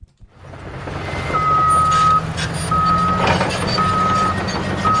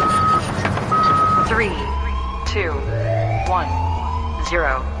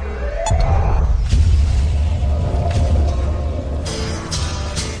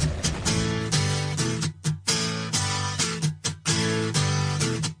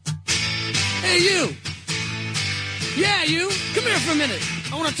Hey, you. Yeah, you. Come here for a minute.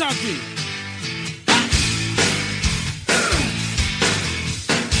 I want to talk to you.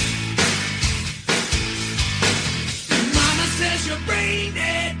 Mama says you're brain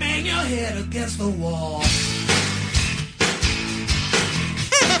dead. Bang your head against the wall.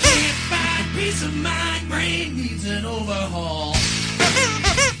 Can't find peace of mind. Brain needs an overhaul.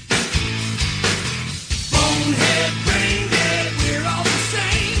 Bonehead, brain dead, we're all the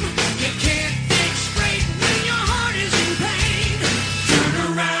same. You can't think straight when your heart is in pain. Turn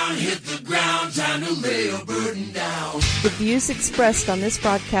around, hit the ground, time to lay your burden down. The views expressed on this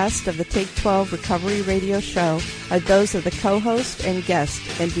broadcast of the Take 12 Recovery Radio Show are those of the co-host and guest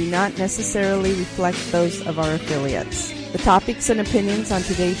and do not necessarily reflect those of our affiliates. The topics and opinions on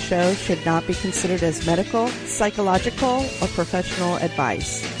today's show should not be considered as medical, psychological, or professional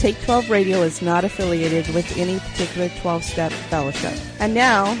advice. Take 12 Radio is not affiliated with any particular 12-step fellowship. And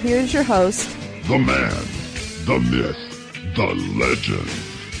now, here's your host, the man, the myth, the legend,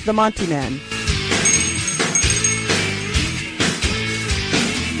 the Monty Man.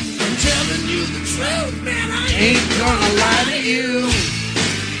 I'm telling you the truth, man, I ain't gonna lie to you.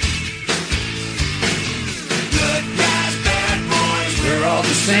 We're all the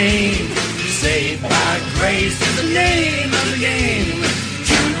same. Saved by grace is the name of the game.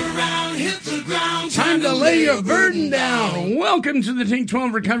 Turn around, hit the ground. Time to lay your burden down. Welcome to the Take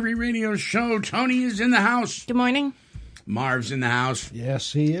 12 Recovery Radio Show. Tony is in the house. Good morning. Marv's in the house.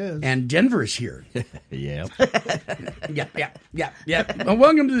 Yes, he is. And Denver's here. Yeah. Yeah. Well,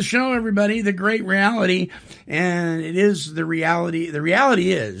 welcome to the show, everybody. The great reality. And it is the reality. The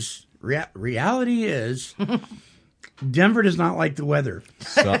reality is... reality is... Denver does not like the weather.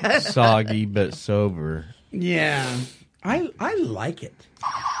 Soggy but sober. Yeah, I like it.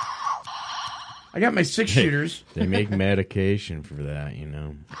 I got my 6-shooters. They make medication for that, you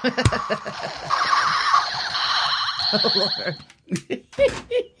know. Oh, Lord.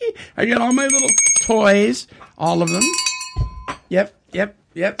 I got all my little toys, all of them. Yep. I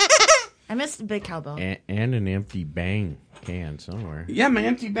missed the big cowbell. And an empty Bang can somewhere. Yeah, my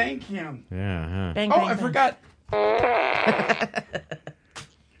empty bank can. Yeah, huh? Bang, Oh, bang, I bang. forgot.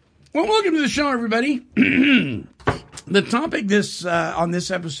 Well, welcome to the show, everybody. The topic on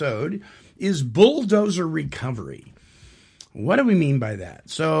this episode is bulldozer recovery. What do we mean by that?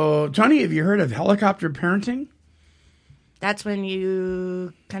 So, Tony, have you heard of helicopter parenting? That's when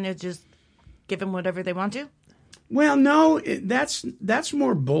you kind of just give them whatever they want to? Well, no, that's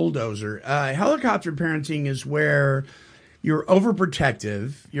more bulldozer. Helicopter parenting is where you're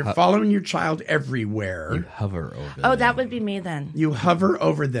overprotective. You're following your child everywhere. You hover over Oh, them. that would be me then. You hover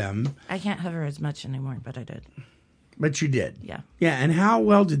over them. I can't hover as much anymore, but I did. But you did. Yeah. Yeah, and how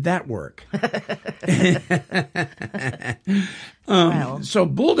well did that work? Well. So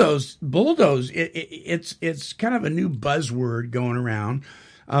bulldoze, it's kind of a new buzzword going around.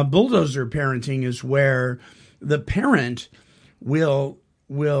 Bulldozer parenting is where the parent will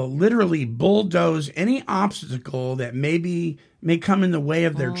literally bulldoze any obstacle that may come in the way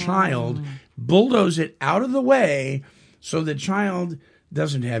of their child, bulldoze it out of the way so the child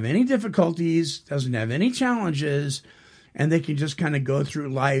doesn't have any difficulties, doesn't have any challenges, and they can just kind of go through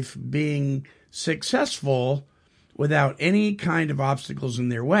life being successful without any kind of obstacles in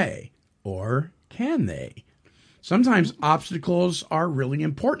their way. Or can they? Sometimes obstacles are really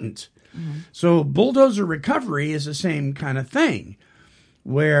important. Mm-hmm. So bulldozer recovery is the same kind of thing,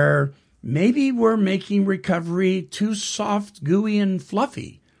 where maybe we're making recovery too soft, gooey, and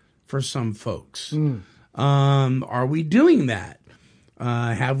fluffy for some folks. Are we doing that?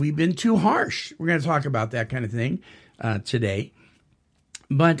 Have we been too harsh? We're going to talk about that kind of thing today.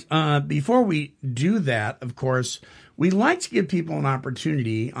 But before we do that, of course, we like to give people an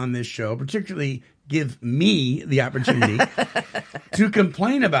opportunity on this show, particularly give me the opportunity to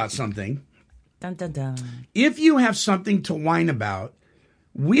complain about something. Dun, dun, dun. If you have something to whine about,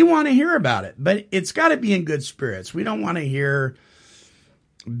 we want to hear about it, but it's got to be in good spirits. We don't want to hear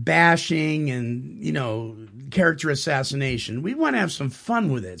bashing and, character assassination. We want to have some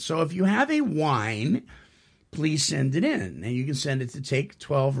fun with it. So if you have a whine, please send it in. And you can send it to Take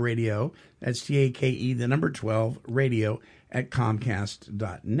 12 Radio. That's TAKE, the number 12, radio at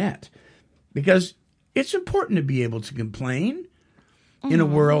Comcast.net. Because it's important to be able to complain in a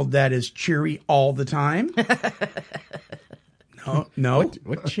world that is cheery all the time. No.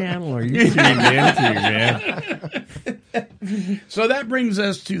 What channel are you tuning into, man? So that brings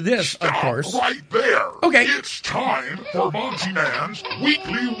us to this, of course. Right there. Okay. It's time for Monty Man's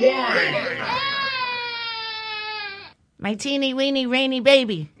Weekly Wine. My teeny weeny rainy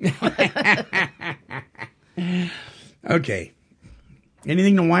baby. Okay.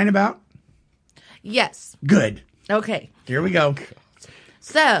 Anything to whine about? Yes. Good. Okay. Here we go.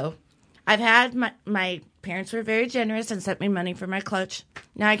 So, I've had my parents were very generous and sent me money for my clutch.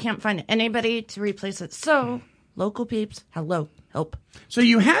 Now I can't find anybody to replace it. So, local peeps, hello, help. So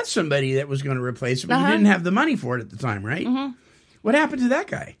you had somebody that was going to replace it, but you didn't have the money for it at the time, right? Mm-hmm. What happened to that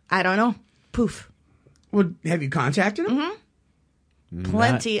guy? I don't know. Poof. Well, have you contacted him? Mm-hmm.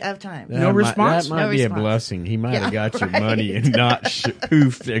 Plenty of time. No response? That might No be response. a blessing. He might have got your right. money and not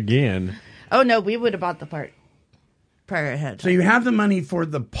poofed again. Oh, no, we would have bought the part prior ahead. So you have the money for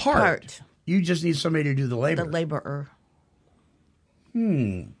the part. Part. You just need somebody to do the labor. The laborer.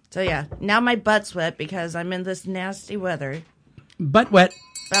 So, yeah, now my butt's wet because I'm in this nasty weather. Butt wet.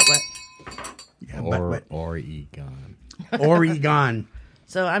 Butt wet. Yeah, butt wet. Or Egon. Oregon.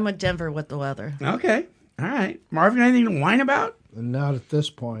 So I'm with Denver with the weather. Okay. All right. Marvin, anything to whine about? Not at this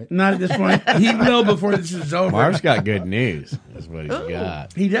point. Not at this point. He will before this is over. Marv's got good news. That's what he's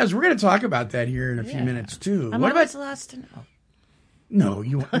got. He does. We're going to talk about that here in a few minutes, too. I'm What always about... the last to know. No,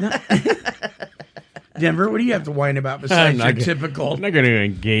 you... Not... Denver, what do you have to whine about besides your typical... I'm not going to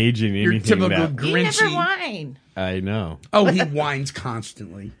engage in Your anything typical that... You never grinchy... whine. I know. Oh, he whines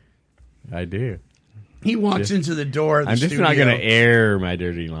constantly. I do. He walks into the door of the I'm just studio. not going to air my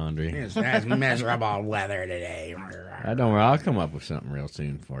dirty laundry. It's that's miserable weather today. I don't worry. I'll come up with something real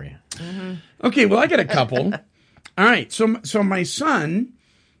soon for you. Okay, well, I got a couple. All right, so my son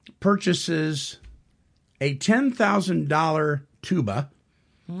purchases a $10,000 tuba,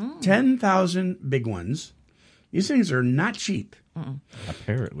 10,000 big ones. These things are not cheap.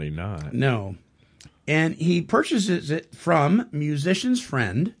 Apparently not. No. And he purchases it from Musician's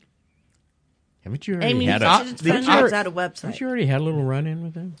Friend. Haven't you already Amy, had Musician's Friend has a website. Haven't you already had a little run-in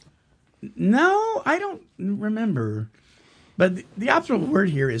with him? No, I don't remember. But the optimal word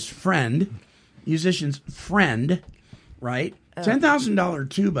here is friend, musician's friend, right? $10,000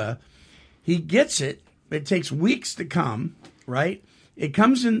 tuba. He gets it. It takes weeks to come, right?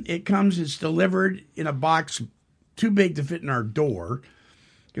 It's delivered in a box too big to fit in our door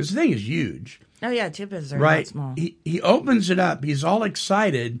because the thing is huge. Oh, yeah, tubas are Right. not small. He opens it up. He's all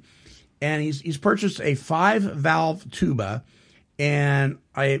excited, and he's purchased a 5-valve tuba. And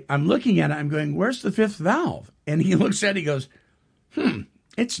I'm looking at it. I'm going, where's the 5th valve? And he looks at it. He goes,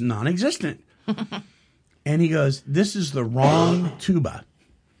 it's non-existent. And he goes, this is the wrong tuba.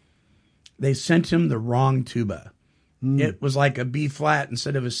 They sent him the wrong tuba. It was like a B flat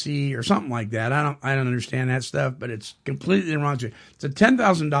instead of a C or something like that. I don't understand that stuff, but it's completely the wrong tuba. It's a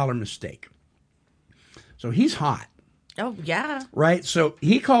 $10,000 mistake. So he's hot. Oh, yeah. Right? So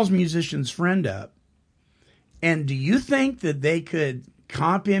he calls Musician's Friend up. And do you think that they could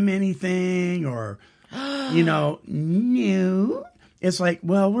comp him anything or, no? It's like,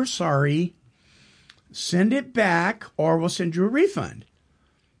 well, we're sorry. Send it back or we'll send you a refund.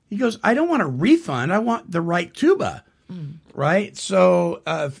 He goes, I don't want a refund. I want the right tuba. Right? So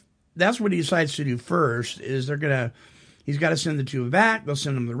that's what he decides to do first is he's got to send the tuba back. They'll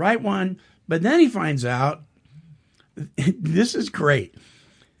send him the right one. But then he finds out, this is great.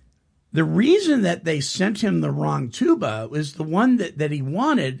 The reason that they sent him the wrong tuba was the one that he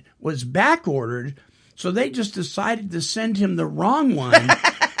wanted was back ordered. So they just decided to send him the wrong one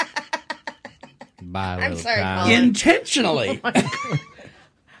I'm sorry, Colin. intentionally.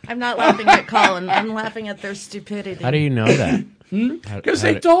 I'm not laughing at Colin. I'm laughing at their stupidity. How do you know that? Because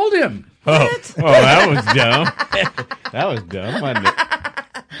they told him. That was dumb. That was dumb, wasn't it?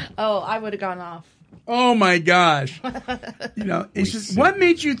 Oh, I would have gone off. Oh my gosh. It's just, what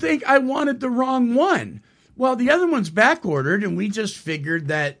made you think I wanted the wrong one? Well, the other one's back ordered and we just figured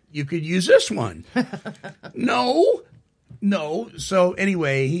that you could use this one. No. So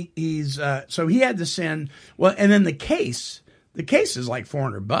anyway, so he had to send, and then the case is like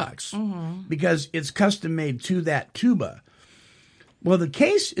 $400 because it's custom made to that tuba. Well, the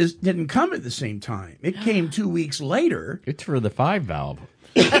case didn't come at the same time. It came 2 weeks later. It's for the 5-valve.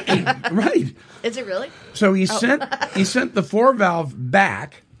 Right. Is it really? So he sent the 4-valve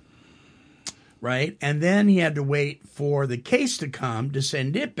back, right? And then he had to wait for the case to come to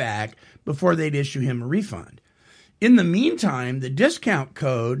send it back before they'd issue him a refund. In the meantime, the discount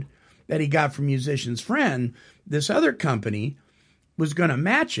code that he got from Musician's Friend, this other company was going to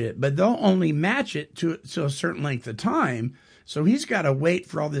match it, but they'll only match it to a certain length of time. So he's got to wait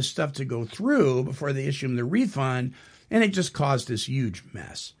for all this stuff to go through before they issue him the refund. And it just caused this huge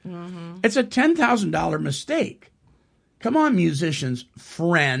mess. It's a $10,000 mistake. Come on, Musician's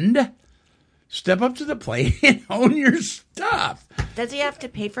Friend. Step up to the plate and own your stuff. Does he have to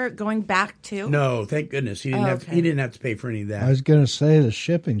pay for it going back too? No, thank goodness. He didn't have to pay for any of that. I was going to say the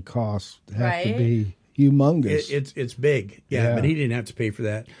shipping costs have to be humongous. It's big. Yeah, but he didn't have to pay for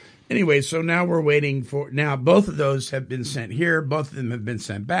that. Anyway, so now we're waiting for. Now both of those have been sent here. Both of them have been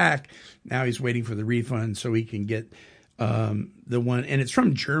sent back. Now he's waiting for the refund so he can get the one, and it's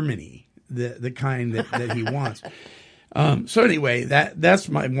from Germany, the kind that he wants. So anyway, that's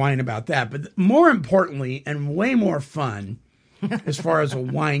my whine about that. But more importantly, and way more fun, as far as a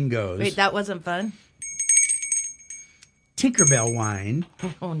wine goes. Wait, that wasn't fun? Tinkerbell wine.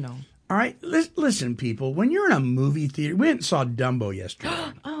 Oh, no. All right, listen, people. When you're in a movie theater, we went and saw Dumbo yesterday.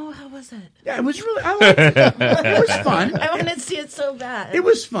 Oh, how was it? Yeah, it was really. I liked it. It was fun. I want to see it so bad. It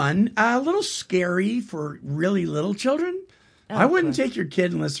was fun. A little scary for really little children. I wouldn't take your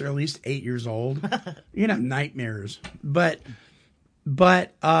kid unless they're at least 8 years old. You're gonna have nightmares. But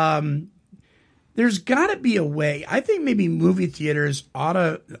there's got to be a way. I think maybe movie theaters ought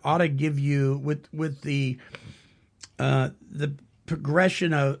to give you with the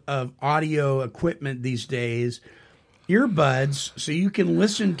progression of audio equipment these days, earbuds, so you can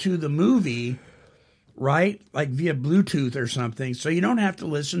listen to the movie, right? Like via Bluetooth or something, so you don't have to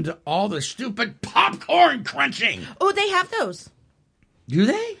listen to all the stupid popcorn crunching. Oh, they have those. Do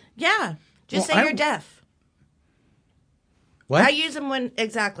they? Yeah. Just Well, say you're deaf. What? I use them when,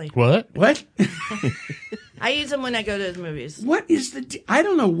 exactly. What? What? I use them when I go to the movies. What is I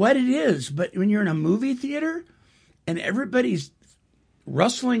don't know what it is, but when you're in a movie theater and everybody's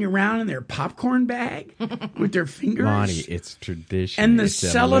rustling around in their popcorn bag with their fingers. Monty, it's tradition. And the It's a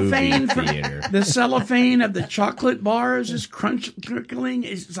cellophane, movie theater. the cellophane of the chocolate bars is crinkling.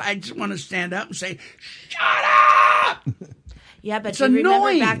 I just want to stand up and say, "Shut up!" Yeah, but It's you remember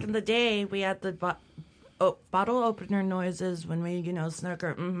annoying. back in the day, we had the bottle opener noises when we, snuck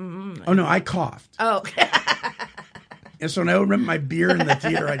our... Mm-hmm. Oh no, I coughed. Oh, And so when I open my beer in the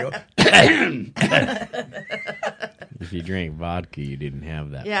theater, I go. If you drank vodka, you didn't have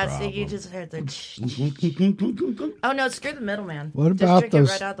that yeah, problem. so you just heard the... Oh, no, screw the middleman. What just about drink those-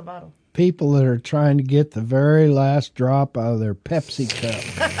 it right out the bottle. People that are trying to get the very last drop out of their Pepsi cup.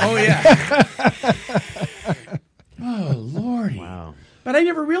 Oh yeah. Oh Lordy. Wow. But I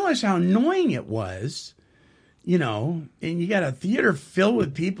never realized how annoying it was, and you got a theater filled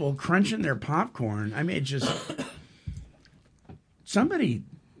with people crunching their popcorn. I mean, it just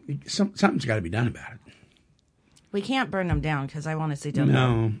something's got to be done about it. We can't burn them down because I want to see them.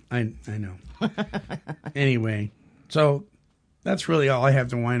 No, I know. Anyway, so that's really all I have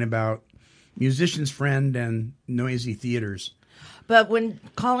to whine about. Musician's friend and noisy theaters. But when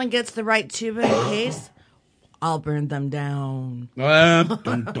Colin gets the right tuba and case, I'll burn them down. Dum,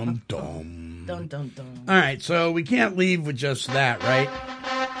 dum, dum. Dun, dun, dun. All right, so we can't leave with just that, right?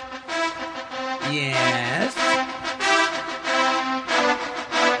 Yes.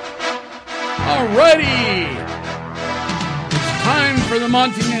 Alrighty. It's time for the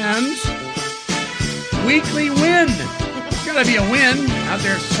Monty Man's weekly win. There's got to be a win out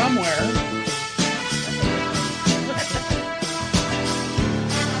there somewhere.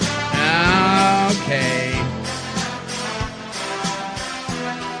 Okay.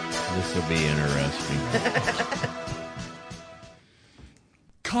 This will be interesting.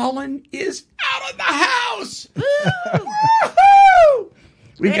 Colin is out of the house. Woo! Woohoo!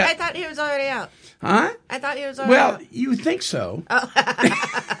 We Wait, got, I thought he was already out. huh? I thought he was already Well, out. you think so.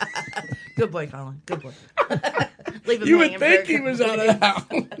 Good boy, Colin. Good boy. Leave him You would hanging think very he was out of the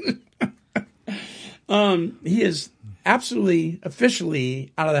house. He is absolutely,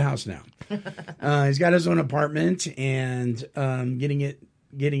 officially out of the house now. He's got his own apartment and getting it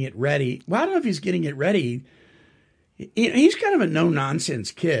ready. Well, I don't know if he's getting it ready. He's kind of a no-nonsense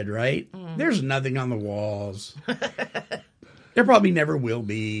kid, right? There's nothing on the walls. There probably never will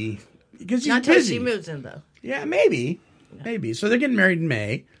be because he's Not until busy. she moves in, though. Yeah, maybe. So they're getting married in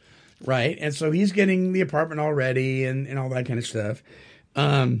May, right? And so he's getting the apartment all ready and all that kind of stuff.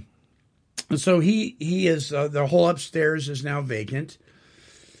 So he is the whole upstairs is now vacant.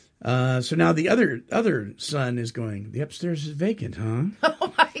 So now the other son is going, the upstairs is vacant, huh?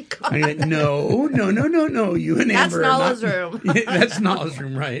 Oh, my God. I mean, no. You and That's Amber. are Nala's not- room. That's Nala's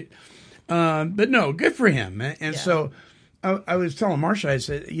room, right? But no, good for him. And so I was telling Marsha, I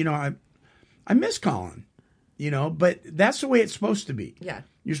said, I miss Colin, but that's the way it's supposed to be. Yeah.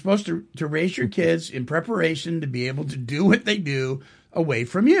 You're supposed to raise your kids in preparation to be able to do what they do away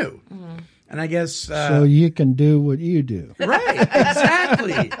from you. Mm-hmm. And I guess... so you can do what you do. Right,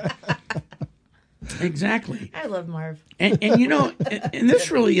 exactly. Exactly. I love Marv. And and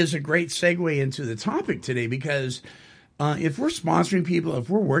this really is a great segue into the topic today because if we're sponsoring people, if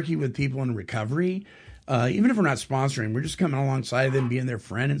we're working with people in recovery, even if we're not sponsoring, we're just coming alongside them, being their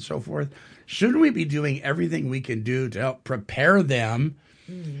friend and so forth. Shouldn't we be doing everything we can do to help prepare them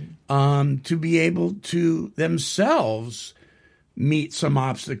to be able to themselves meet some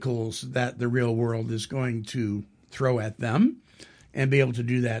obstacles that the real world is going to throw at them and be able to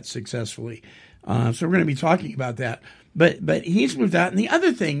do that successfully. So we're going to be talking about that. But he's moved out. And the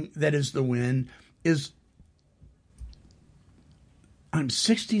other thing that is the win is I'm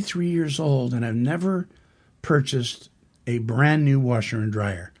 63 years old and I've never purchased a brand new washer and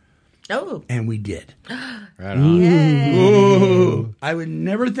dryer. Oh. And we did. Right on. Ooh. I would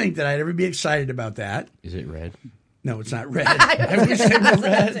never think that I'd ever be excited about that. Is it red? No, it's not red. I wish they were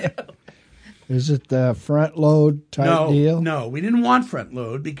red. Is it the front load type deal? No, we didn't want front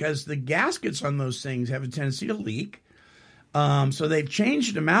load because the gaskets on those things have a tendency to leak. So they've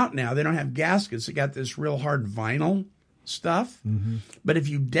changed them out now. They don't have gaskets. They got this real hard vinyl stuff. Mm-hmm. But if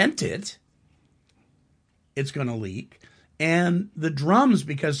you dent it, it's going to leak. And the drums,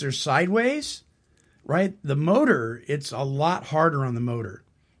 because they're sideways, right? The motor, it's a lot harder on the motor.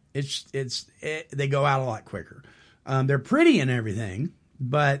 They go out a lot quicker. They're pretty and everything,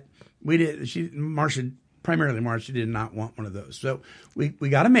 but primarily Marcia did not want one of those. So we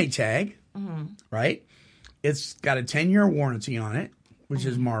got a Maytag, right? It's got a 10-year warranty on it, which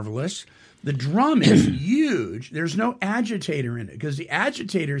is marvelous. The drum is huge. There's no agitator in it because the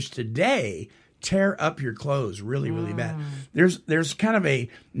agitators today tear up your clothes really, really bad. There's kind of a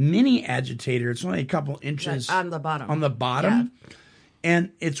mini agitator. It's only a couple inches on the bottom. Yeah.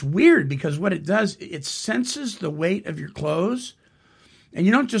 And it's weird because what it does, it senses the weight of your clothes. And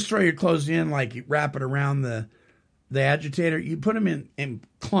you don't just throw your clothes in like you wrap it around the agitator. You put them in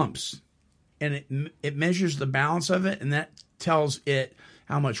clumps. And it measures the balance of it. And that tells it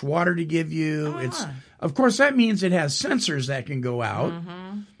how much water to give you. Of course, that means it has sensors that can go out.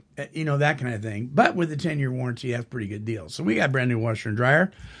 That kind of thing. But with the 10-year warranty, you have a pretty good deal. So we got a brand new washer and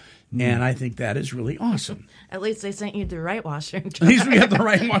dryer. And I think that is really awesome. At least they sent you the right washer and dryer. At least we got the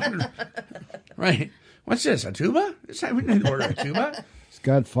right one. Right. What's this, a tuba? We didn't order a tuba. It's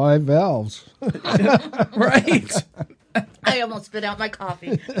got 5 valves. Right. I almost spit out my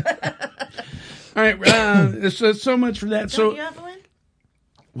coffee. All right. So much for that. Don't you have a win?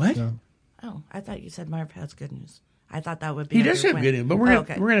 What? No. Oh, I thought you said Marv has good news. I thought that would be. He does have good news, but we're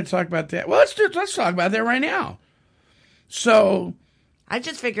going to talk about that. Well, let's talk about that right now. So, I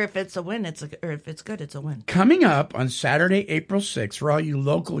just figure if it's a win, or if it's good, it's a win. Coming up on Saturday, April 6th, for all you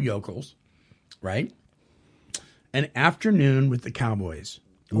local yokels, right? An afternoon with the Cowboys.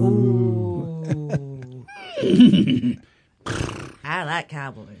 Ooh. I like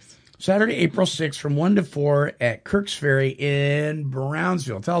Cowboys. Saturday, April 6th from 1 to 4 at Kirk's Ferry in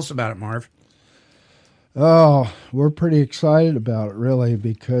Brownsville. Tell us about it, Marv. Oh, we're pretty excited about it, really,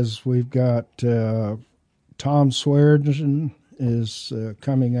 because we've got Tom Swearengin is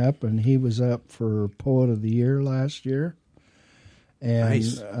coming up, and he was up for Poet of the Year last year. And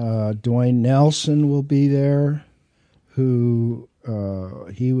nice. Dwayne Nelson will be there, who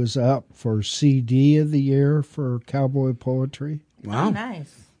he was up for CD of the Year for Cowboy Poetry. Wow. Oh,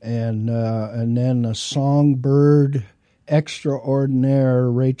 nice. And then a songbird extraordinaire,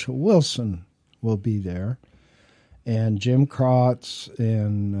 Rachel Wilson, will be there, and Jim Krotz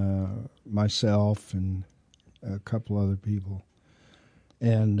and myself and a couple other people.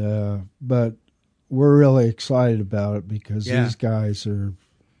 And but we're really excited about it because these guys are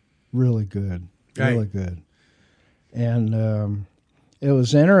really good, really good. And it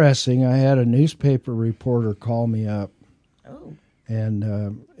was interesting. I had a newspaper reporter call me up,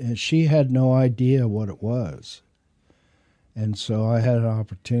 and she had no idea what it was. And so I had an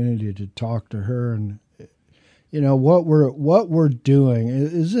opportunity to talk to her, and what we're doing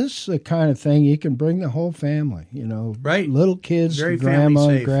is this the kind of thing you can bring the whole family, right? Little kids, very grandma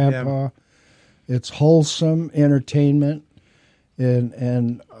family and grandpa. Yeah. It's wholesome entertainment,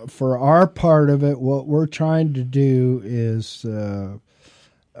 and for our part of it, what we're trying to do is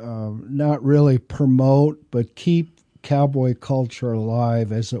not really promote, but keep cowboy culture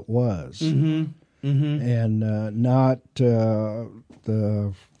alive as it was. Mm-hmm. Mm-hmm. And not the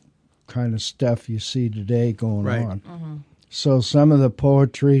kind of stuff you see today going on. Mm-hmm. So some of the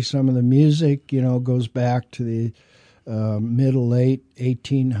poetry, some of the music, goes back to the middle, late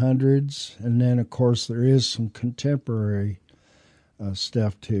 1800s. And then, of course, there is some contemporary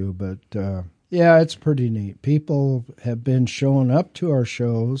stuff, too. But, it's pretty neat. People have been showing up to our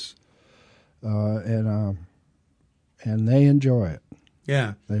shows, and they enjoy it.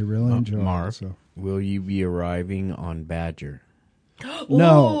 Yeah. They really enjoy Marv, it. So. Will you be arriving on Badger?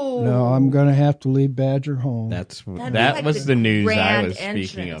 No, I'm going to have to leave Badger home. That was the news I was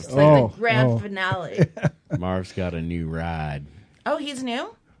speaking of. It's like the grand finale. Marv's got a new ride. Oh, he's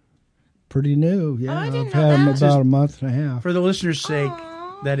new? Pretty new, yeah. I didn't I've know had him that. about a month and a half. For the listeners' sake,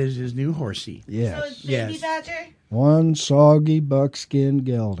 That is his new horsey. So Yes. it's Baby Yes. Badger? One soggy buckskin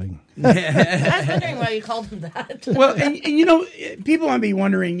gelding. I was wondering why you called him that. Well, and you know, people might be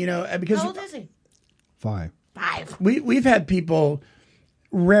wondering, you know, because How old is he? 5. 5. we've had people,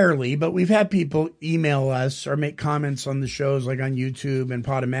 rarely, but we've had people email us or make comments on the shows, like on YouTube and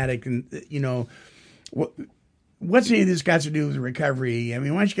Podomatic, and you know, what's any of this got to do with recovery? I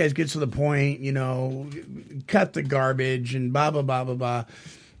mean, why don't you guys get to the point? You know, cut the garbage and blah blah blah blah blah.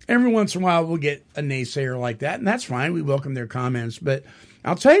 Every once in a while, we'll get a naysayer like that, and that's fine. We welcome their comments, but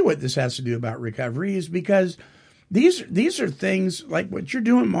I'll tell you what this has to do about recovery is because these are things like what you're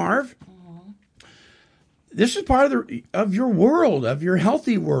doing, Marv. This is part of your world, of your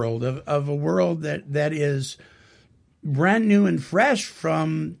healthy world, of a world that is brand new and fresh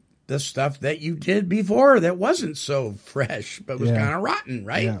from the stuff that you did before that wasn't so fresh, but was kind of rotten,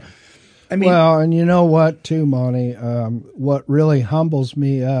 right? Yeah. I mean, Well, and you know what, too, Monty? What really humbles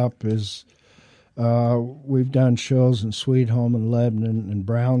me up is we've done shows in Sweet Home in Lebanon and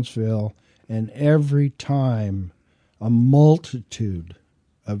Brownsville, and every time a multitude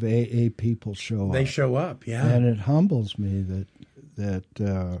of AA people show up. they show up, yeah. And it humbles me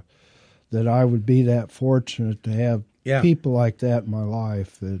that I would be that fortunate to have people like that in my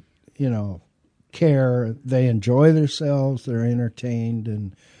life that, you know, care. They enjoy themselves. They're entertained.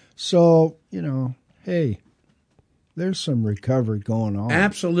 And so, you know, hey, there's some recovery going on.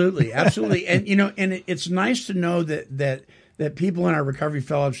 Absolutely, absolutely. And, you know, and it's nice to know that people in our recovery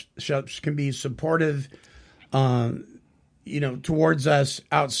fellowships can be supportive, you know, towards us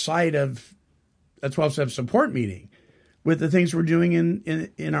outside of a 12-step support meeting with the things we're doing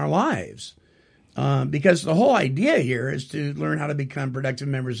in our lives. Because the whole idea here is to learn how to become productive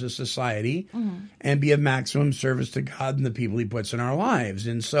members of society and be of maximum service to God and the people he puts in our lives.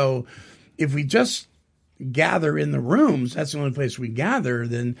 And so if we just gather in the rooms, that's the only place we gather,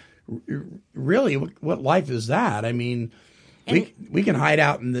 then really what life is that? I mean, we can hide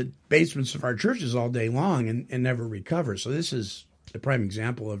out in the basements of our churches all day long and never recover. So this is a prime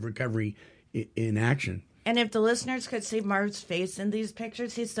example of recovery in action. And if the listeners could see Marv's face in these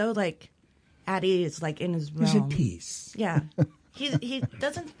pictures, he's so like at ease, like in his realm. He's at peace. Yeah. He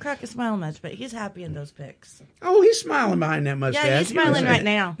doesn't crack a smile much, but he's happy in those pics. Oh, he's smiling behind that mustache. Yeah, he's smiling right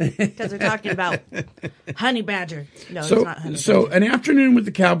now because we're talking about Honey Badger. No, So, it's not Honey so Badger. an afternoon with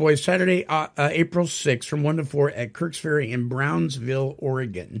the Cowboys, Saturday, April 6th from 1 to 4 at Kirk's Ferry in Brownsville,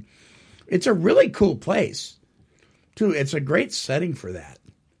 Oregon. It's a really cool place, too. It's a great setting for that.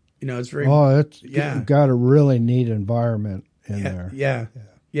 You know, it's very... It's got a really neat environment in there. Yeah.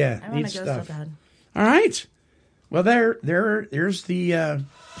 I want Neat to go stuff. so bad. All right. Well, there's the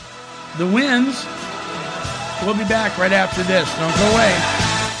wins. We'll be back right after this. Don't go away.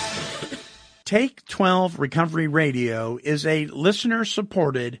 Take 12 Recovery Radio is a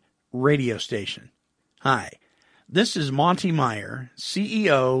listener-supported radio station. Hi, this is Monty Meyer,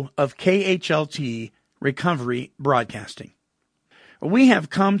 CEO of KHLT Recovery Broadcasting. We have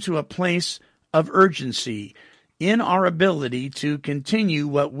come to a place of urgency in our ability to continue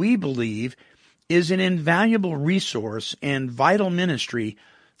what we believe is an invaluable resource and vital ministry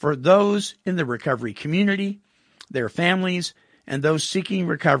for those in the recovery community, their families, and those seeking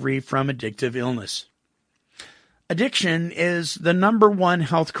recovery from addictive illness. Addiction is the number one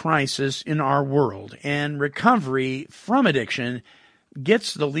health crisis in our world, and recovery from addiction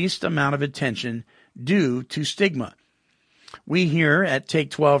gets the least amount of attention due to stigma. We here at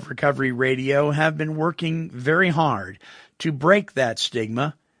Take 12 Recovery Radio have been working very hard to break that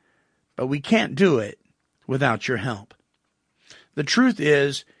stigma, but we can't do it without your help. The truth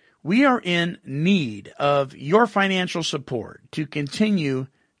is, we are in need of your financial support to continue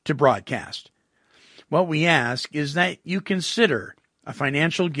to broadcast. What we ask is that you consider a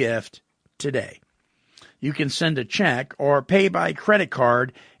financial gift today. You can send a check or pay by credit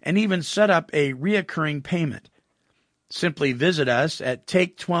card and even set up a reoccurring payment. Simply visit us at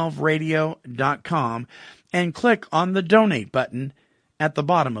take12radio.com and click on the donate button at the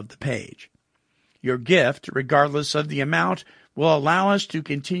bottom of the page. Your gift, regardless of the amount, will allow us to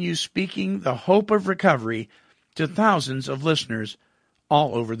continue speaking the hope of recovery to thousands of listeners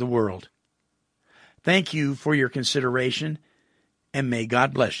all over the world. Thank you for your consideration, and may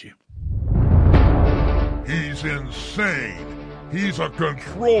God bless you. He's insane. He's a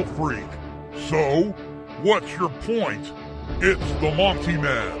control freak. So, what's your point? It's the Monty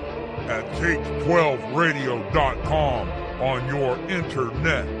Man at Take12Radio.com on your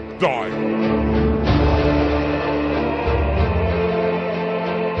internet dial.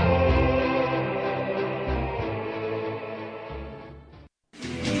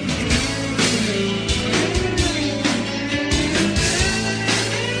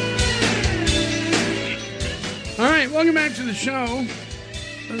 Welcome back to the show.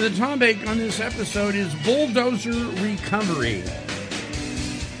 The topic on this episode is bulldozer recovery.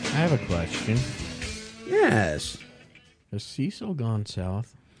 I have a question. Yes. Has Cecil gone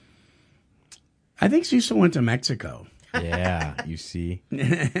south? I think Cecil went to Mexico. Yeah, you see.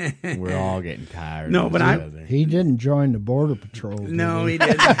 We're all getting tired. No, of but each I- other. He didn't join the Border Patrol. did No, he? he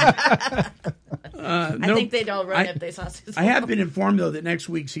didn't. I think they'd all run I- if they saw Cecil. I have been informed, though, that next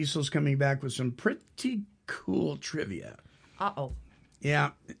week Cecil's coming back with some pretty cool trivia. Uh-oh.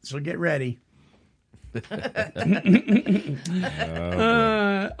 Yeah, so get ready. All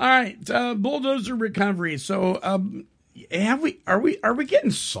right, bulldozer recovery. So, are we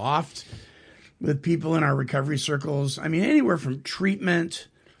getting soft with people in our recovery circles? I mean, anywhere from treatment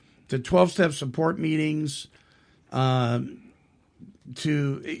to 12-step support meetings, to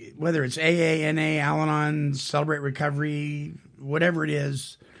whether it's AA, NA, Al-Anon, Celebrate Recovery, whatever it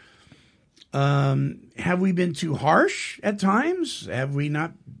is. Have we been too harsh at times? Have we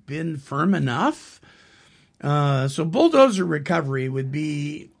not been firm enough? So bulldozer recovery would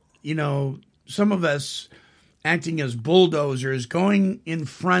be, some of us acting as bulldozers, going in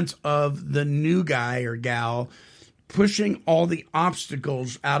front of the new guy or gal, pushing all the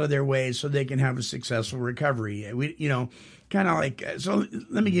obstacles out of their way so they can have a successful recovery. We, kind of like, so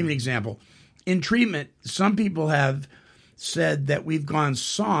let me give you an example. In treatment, some people have said that we've gone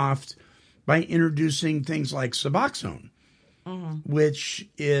soft by introducing things like Suboxone, which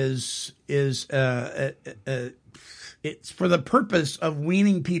is it's for the purpose of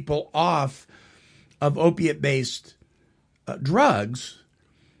weaning people off of opiate-based drugs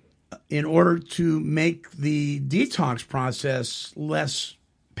in order to make the detox process less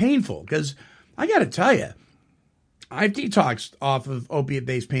painful. Because I got to tell you, I've detoxed off of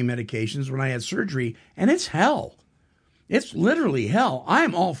opiate-based pain medications when I had surgery, and it's hell. It's literally hell.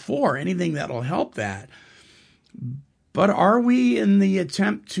 I'm all for anything that'll help that. But are we, in the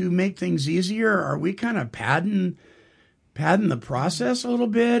attempt to make things easier, are we kind of padding the process a little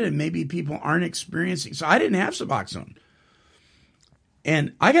bit, and maybe people aren't experiencing? So I didn't have Suboxone.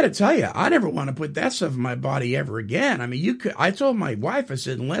 And I got to tell you, I never want to put that stuff in my body ever again. I mean, I told my wife, I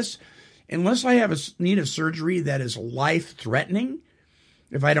said, unless I have a need of surgery that is life-threatening,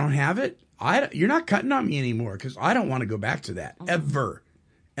 if I don't have it, you're not cutting on me anymore, because I don't want to go back to that ever.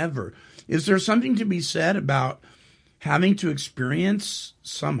 Is there something to be said about having to experience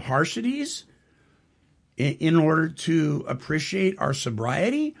some harshities in order to appreciate our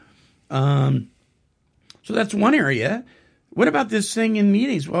sobriety? So that's one area. What about this thing in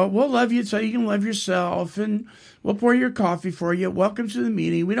meetings? Well, we'll love you so you can love yourself, and we'll pour your coffee for you. Welcome to the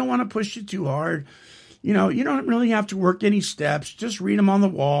meeting. We don't want to push you too hard. You don't really have to work any steps. Just read them on the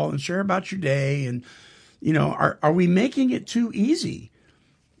wall and share about your day. And, are we making it too easy?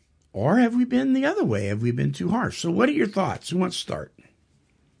 Or have we been the other way? Have we been too harsh? So what are your thoughts? Who wants to start?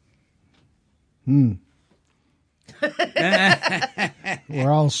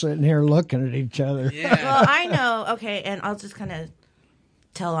 We're all sitting here looking at each other. Well, I know. Okay, and I'll just kind of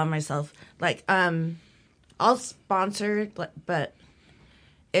tell on myself. Like, I'll sponsor, but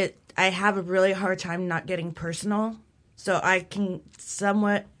I have a really hard time not getting personal. So I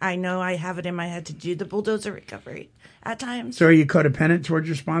know I have it in my head to do the bulldozer recovery at times. So are you codependent towards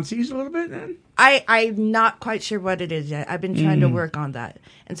your sponsees a little bit then? I'm not quite sure what it is yet. I've been trying to work on that.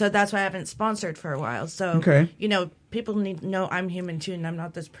 And so that's why I haven't sponsored for a while. So, Okay. People need to know I'm human too, and I'm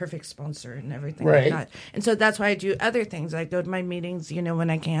not this perfect sponsor and everything Right. like that. And so that's why I do other things. I go to my meetings, when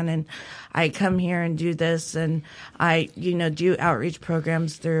I can, and I come here and do this, and I, do outreach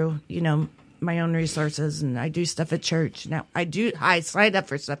programs through, my own resources, and I do stuff at church. Now, I signed up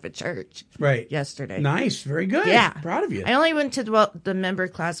for stuff at church yesterday. Nice. Very good. Yeah. Proud of you. I only went to the member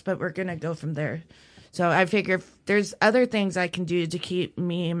class, but we're going to go from there. So I figure if there's other things I can do to keep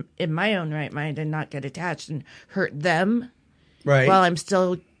me in my own right mind and not get attached and hurt them Right. while I'm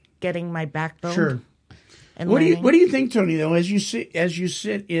still getting my backbone. Sure. And What learning. do you think, Tony, though, as you sit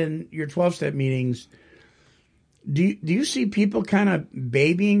in your 12-step meetings, do you see people kind of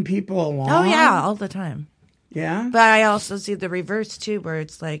babying people along? Oh, yeah, all the time. Yeah? But I also see the reverse, too, where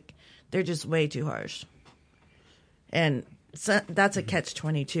it's like they're just way too harsh. And so that's a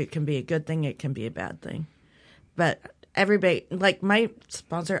catch-22. It can be a good thing. It can be a bad thing. But everybody, like my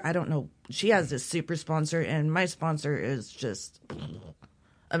sponsor, I don't know. She has this super sponsor, and my sponsor is just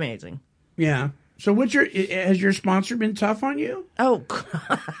amazing. Yeah. So has your sponsor been tough on you? Oh,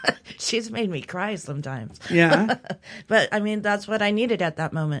 she's made me cry sometimes. Yeah. But, I mean, that's what I needed at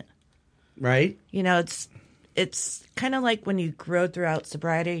that moment. Right. It's kind of like when you grow throughout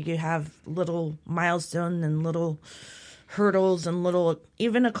sobriety, you have little milestones and little hurdles and little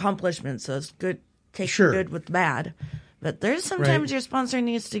even accomplishments. So it's good, take Sure. good with bad. But there's sometimes your sponsor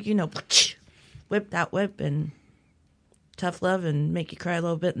needs to, whip that whip and tough love and make you cry a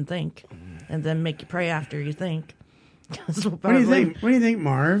little bit and think, and then make you pray after you think. What do you think? What do you think,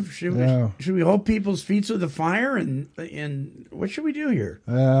 Marv? Should we hold people's feet to the fire, and what should we do here?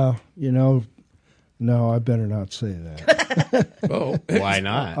 No, I better not say that. Oh, why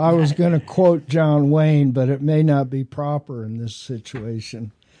not? I was going to quote John Wayne, but it may not be proper in this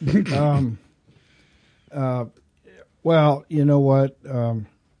situation. Well, you know what?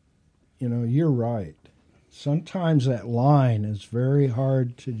 You're right. Sometimes that line is very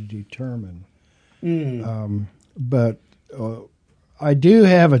hard to determine. But I do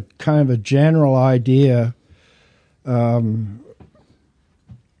have a kind of a general idea. You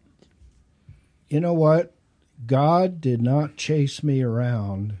know what? God did not chase me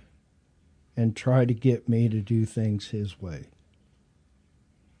around and try to get me to do things His way.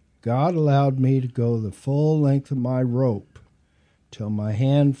 God allowed me to go the full length of my rope till my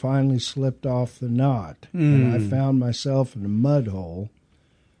hand finally slipped off the knot and I found myself in a mud hole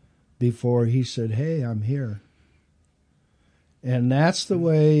before He said, "Hey, I'm here." And that's the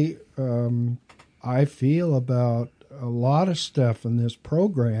way I feel about a lot of stuff in this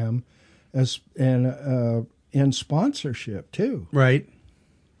program, and in sponsorship too. Right.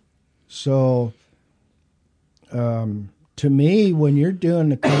 So, to me, when you're doing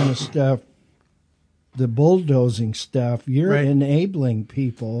the kind of stuff, the bulldozing stuff, you're enabling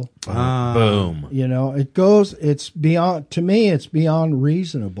people. Boom. It's beyond, to me, it's beyond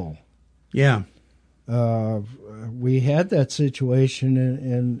reasonable. Yeah. We had that situation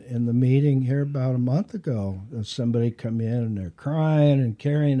in the meeting here about a month ago. Somebody come in and they're crying and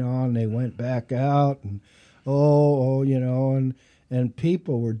carrying on. They went back out and and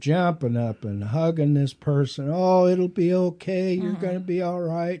people were jumping up and hugging this person. Oh, it'll be okay. You're going to be all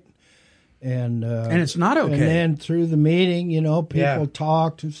right. And it's not okay. And then through the meeting, people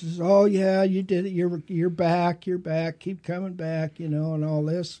talked and says, "Oh yeah, you did it. You're back. You're back. Keep coming back." And all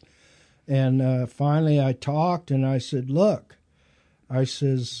this. And finally I talked and I said, "Look," I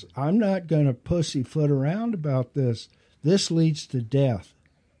says, "I'm not going to pussyfoot around about this. This leads to death.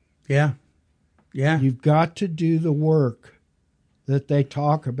 Yeah. Yeah. You've got to do the work that they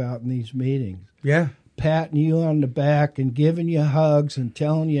talk about in these meetings. Yeah. Patting you on the back and giving you hugs and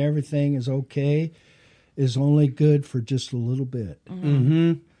telling you everything is okay is only good for just a little bit."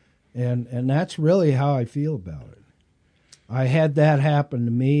 Mm-hmm. And that's really how I feel about it. I had that happen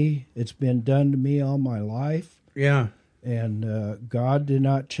to me. It's been done to me all my life. Yeah. And God did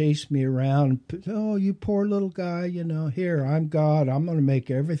not chase me around. "Oh, you poor little guy, here, I'm God. I'm going to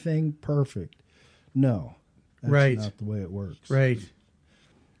make everything perfect." No, that's not the way it works. Right.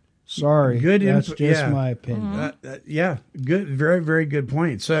 Sorry. Good that's input. just my opinion. Yeah. Good. Very, very good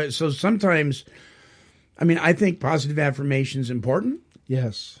point. So sometimes, I think positive affirmation is important.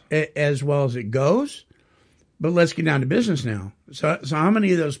 Yes. As well as it goes. But let's get down to business now. So how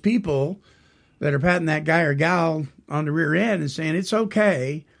many of those people that are patting that guy or gal on the rear end and saying it's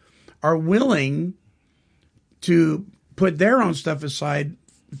okay are willing to put their own stuff aside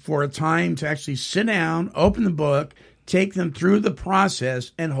for a time to actually sit down, open the book, take them through the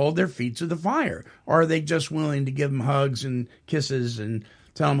process, and hold their feet to the fire? Or are they just willing to give them hugs and kisses and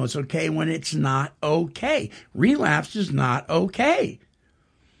tell them it's okay when it's not okay? Relapse is not okay.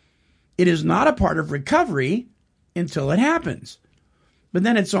 It is not a part of recovery until it happens. But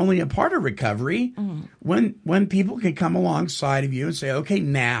then it's only a part of recovery when people can come alongside of you and say, "Okay,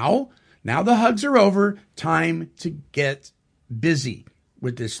 now the hugs are over. Time to get busy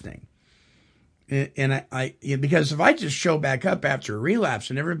with this thing." And I because if I just show back up after a relapse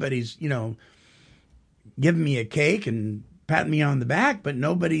and everybody's giving me a cake and patting me on the back, but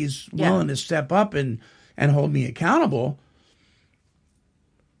nobody's willing to step up and hold me accountable,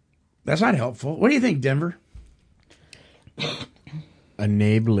 that's not helpful. What do you think, Denver?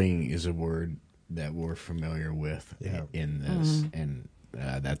 Enabling is a word that we're familiar with in this, and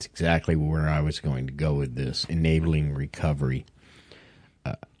that's exactly where I was going to go with this, enabling recovery.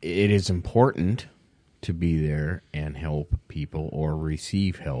 It is important to be there and help people or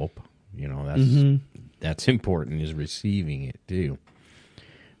receive help. That's important, is receiving it too.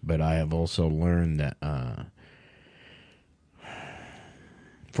 But I have also learned that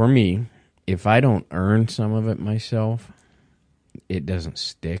for me, if I don't earn some of it myself, it doesn't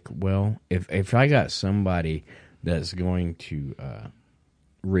stick well. If I got somebody that's going to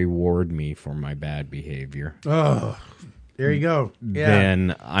reward me for my bad behavior, there you go. Yeah.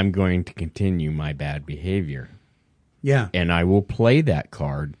 Then I'm going to continue my bad behavior. Yeah. And I will play that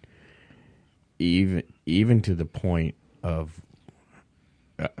card even to the point of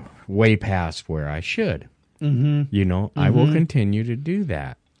way past where I should. You know, I will continue to do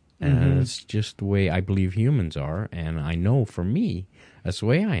that. And it's just the way I believe humans are. And I know for me, that's the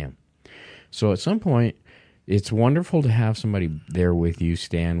way I am. So at some point, it's wonderful to have somebody there with you,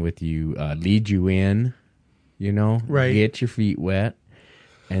 stand with you, lead you in, you know, get your feet wet.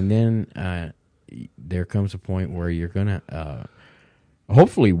 And then there comes a point where you're going to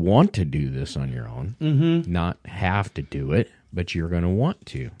hopefully want to do this on your own, not have to do it, but you're going to want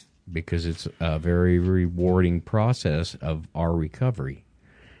to, because it's a very rewarding process of our recovery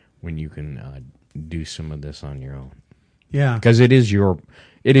when you can do some of this on your own. Yeah. Because it is your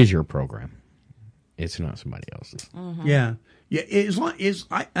program. It's not somebody else's. Yeah. Yeah.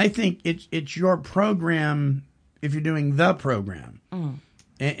 I think it's your program if you're doing the program.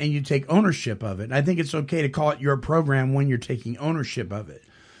 And you take ownership of it. I think it's okay to call it your program when you're taking ownership of it.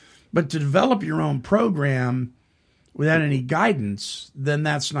 But to develop your own program without any guidance, then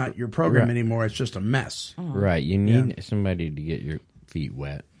that's not your program anymore. It's just a mess. Right. You need somebody to get your feet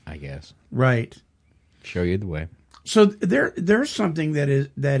wet, I guess. Right. Show you the way. So there's something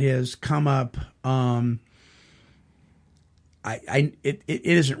that has come up. It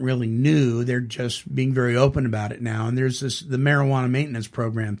isn't really new. They're just being very open about it now. And there's the marijuana maintenance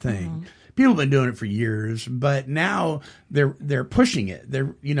program thing. People have been doing it for years, but now they're pushing it.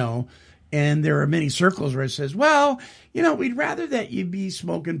 And there are many circles where it says, well, we'd rather that you be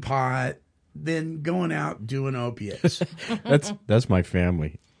smoking pot than going out doing opiates. That's my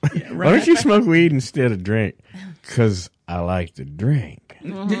family. Yeah, right? Why don't you smoke weed instead of drink? Because I like to drink.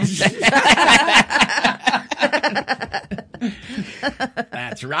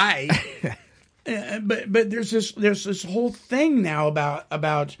 That's right. But there's this whole thing now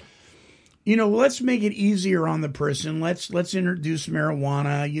about let's make it easier on the person. Let's introduce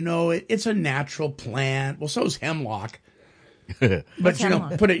marijuana. It's a natural plant. Well, so is hemlock. But you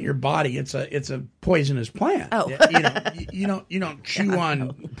don't put it in your body. It's a poisonous plant. Oh. You don't chew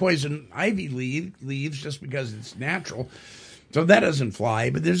on poison ivy leaves just because it's natural. So that doesn't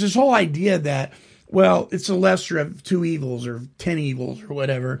fly. But there's this whole idea that, well, it's a lesser of two evils or 10 evils or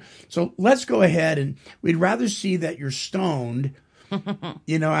whatever. So let's go ahead and we'd rather see that you're stoned,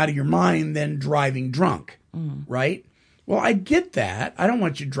 out of your mind than driving drunk, right? Well, I get that. I don't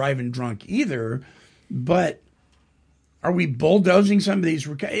want you driving drunk either, but are we bulldozing some of these?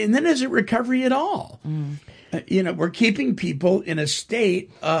 And then is it recovery at all? We're keeping people in a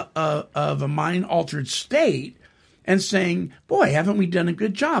state of a mind-altered state and saying, boy, haven't we done a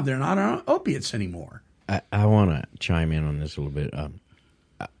good job? They're not on opiates anymore. I want to chime in on this a little bit.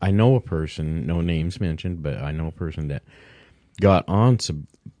 I know a person, no names mentioned, but I know a person that got on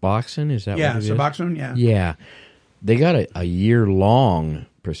Suboxone. Is that what it is? Suboxone, yeah. Yeah. They got a year-long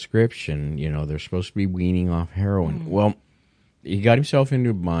prescription. They're supposed to be weaning off heroin. Well, he got himself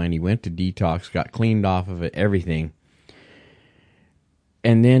into a bind. He went to detox, got cleaned off of it, everything.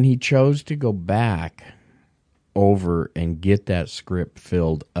 And then he chose to go back over and get that script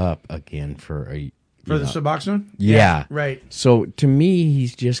filled up again for the Suboxone? Yeah. Right. So to me,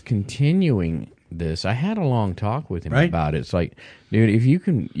 he's just continuing this. I had a long talk with him about it. It's like, dude, if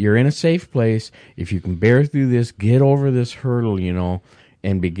you're in a safe place, if you can bear through this, get over this hurdle,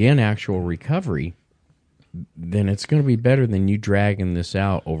 and begin actual recovery, then it's going to be better than you dragging this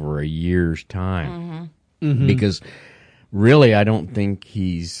out over a year's time. Because really, I don't think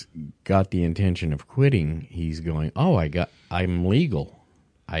he's got the intention of quitting. He's going, I'm legal.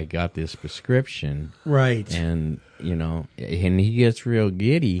 I got this prescription. Right. And, and he gets real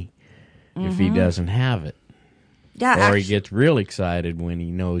giddy if he doesn't have it. Yeah. He gets real excited when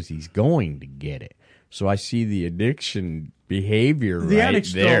he knows he's going to get it. So I see the addiction behavior right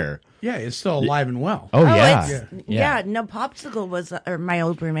there. It's still alive and well. Oh, yeah. No, Popsicle was, or my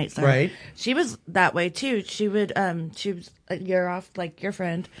old roommate, sorry. Right. She was that way too. She was a year off, like your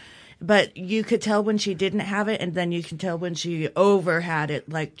friend, but you could tell when she didn't have it, and then you can tell when she over had it,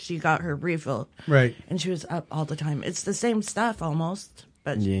 like she got her refill. Right. And she was up all the time. It's the same stuff almost,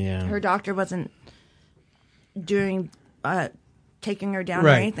 but her doctor wasn't doing, taking her down or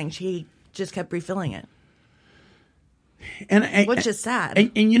anything. She just kept refilling it. Which is sad.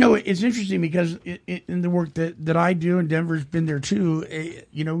 And it's interesting because in the work that I do, and Denver's been there too,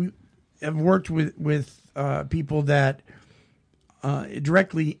 we have worked with people that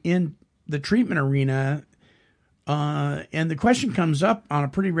directly in the treatment arena, and the question comes up on a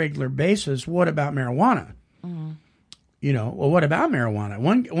pretty regular basis, what about marijuana? What about marijuana?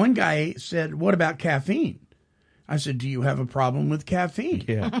 One guy said, what about caffeine? I said, do you have a problem with caffeine?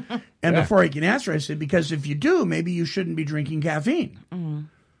 Yeah. And before he can answer, I said, because if you do, maybe you shouldn't be drinking caffeine.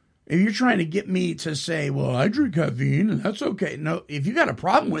 If you're trying to get me to say, well, I drink caffeine and that's okay. No, if you got a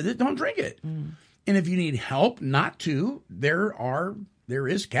problem with it, don't drink it. And if you need help not to, there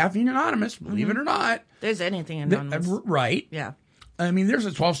is Caffeine Anonymous, believe it or not. There's anything anonymous. Right. Yeah. I mean, there's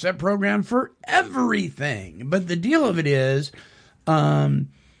a 12-step program for everything. But the deal of it is, I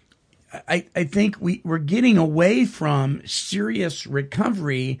think we're getting away from serious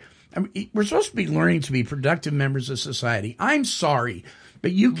recovery. I mean, we're supposed to be learning to be productive members of society. I'm sorry,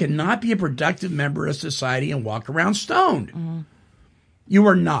 but you cannot be a productive member of society and walk around stoned. You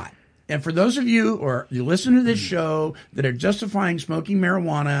are not. And for those of you you listen to this show that are justifying smoking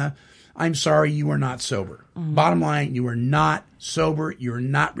marijuana, I'm sorry, you are not sober. Bottom line, you are not sober. You're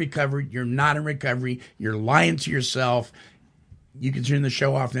not recovered. You're not in recovery. You're lying to yourself. You can turn the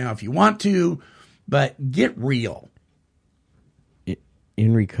show off now if you want to, but get real.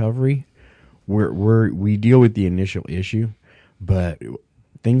 In recovery, we deal with the initial issue, but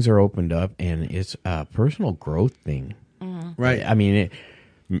things are opened up, and it's a personal growth thing. Right. I mean,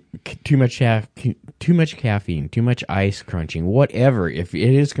 too much caffeine, too much ice crunching, whatever. If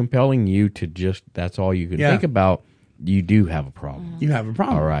it is compelling you to just, that's all you can think about, you do have a problem. You have a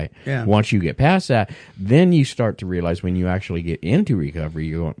problem. All right. Yeah. Once you get past that, then you start to realize when you actually get into recovery,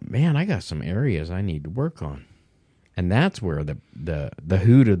 you're going, man, I got some areas I need to work on. And that's where the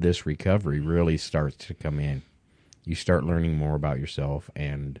hoot of this recovery really starts to come in. You start learning more about yourself,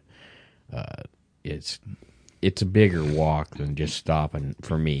 and it's a bigger walk than just stopping,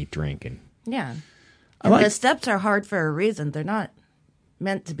 for me, drinking. Yeah. And the steps are hard for a reason. They're not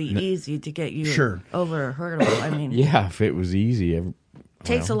meant to be easy to get you over a hurdle. I mean, yeah, if it was easy, it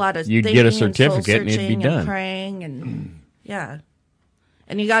takes a lot of you'd thinking get a certificate and it'd be done. And praying and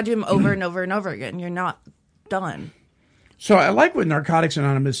and you got to do them over and over and over again. You're not done. So I like what Narcotics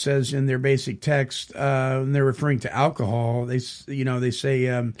Anonymous says in their basic text when they're referring to alcohol. They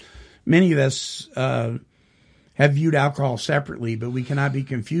say many of us have viewed alcohol separately, but we cannot be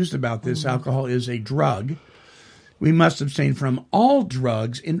confused about this. Alcohol is a drug. We must abstain from all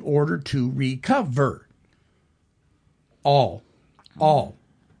drugs in order to recover. All. Oh,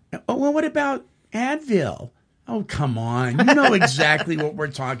 well, what about Advil? Oh, come on. You know exactly what we're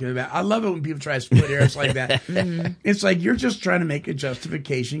talking about. I love it when people try to split hairs like that. It's like you're just trying to make a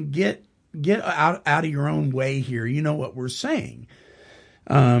justification. Get out of your own way here. You know what we're saying.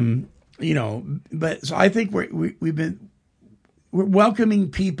 But so I think we're welcoming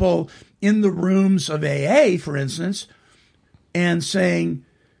people in the rooms of AA, for instance, and saying,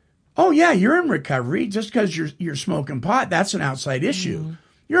 "Oh yeah, you're in recovery. Just because you're smoking pot, that's an outside issue.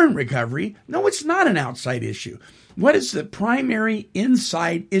 You're in recovery. No, it's not an outside issue. What is the primary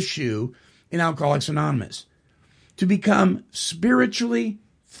inside issue in Alcoholics Anonymous? To become spiritually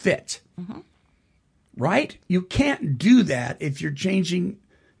fit, right? You can't do that if you're changing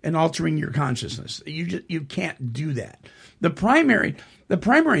and altering your consciousness. You can't do that. The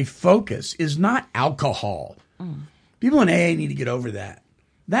primary focus is not alcohol. People in AA need to get over that.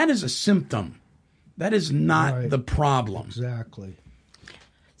 That is a symptom. That is not the problem. Exactly.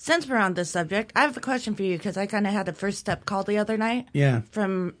 Since we're on this subject, I have a question for you because I kind of had a first step call the other night. Yeah.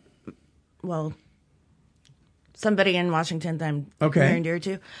 From, somebody in Washington that I'm near and dear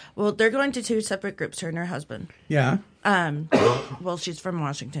to. Well, they're going to two separate groups, her and her husband. Yeah. Well, she's from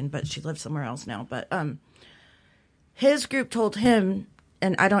Washington, but she lives somewhere else now. But his group told him,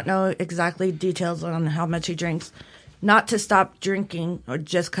 and I don't know exactly details on how much he drinks, not to stop drinking or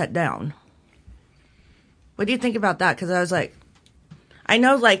just cut down. What do you think about that? Because I was like, I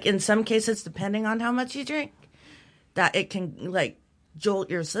know, like, in some cases, depending on how much you drink, that it can, like, jolt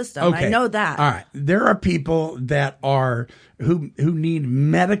your system. Okay. I know that. All right. There are people that are who need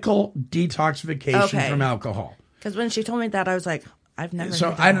medical detoxification from alcohol. Because when she told me that, I was like, I've never.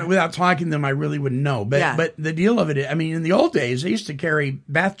 So I don't. Without talking to them, I really wouldn't know. But the deal of it, I mean, in the old days, they used to carry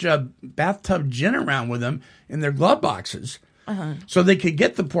bathtub gin around with them in their glove boxes, so they could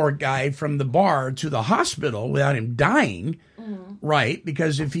get the poor guy from the bar to the hospital without him dying. Right?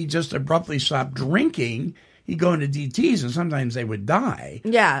 Because if he just abruptly stopped drinking, he'd go into DTs, and sometimes they would die.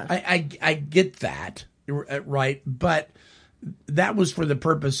 Yeah, I get that, right? But that was for the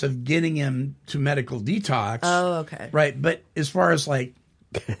purpose of getting him to medical detox. Oh, okay. Right. But as far as like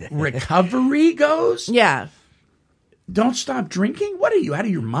recovery goes, don't stop drinking. What are you, out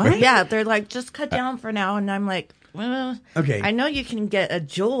of your mind? Yeah, they're like, just cut down for now. And I'm like, well, okay. I know you can get a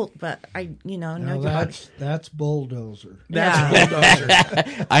jolt, but that's bulldozer. Bulldozer.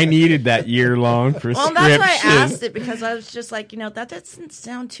 I needed that year-long prescription. Well, that's why I asked it, because I was just like, that doesn't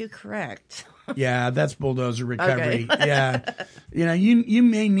sound too correct. Yeah, that's bulldozer recovery. Okay. Yeah. You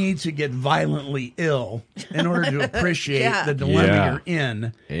may need to get violently ill in order to appreciate the dilemma you're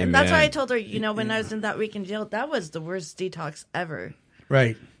in. Amen. And that's why I told her, when I was in that week in jail, that was the worst detox ever.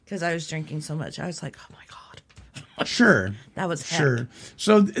 Right. because I was drinking so much. I was like, oh my God. Sure. That was heck. Sure.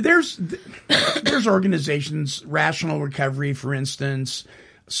 So there's organizations, Rational Recovery, for instance,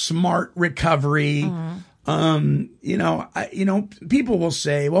 Smart Recovery. People will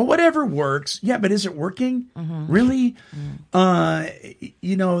say, well, whatever works. Yeah, but is it working? Really?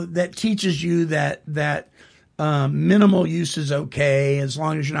 That teaches you that minimal use is okay as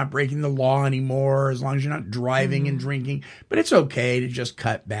long as you're not breaking the law anymore, as long as you're not driving and drinking. But it's okay to just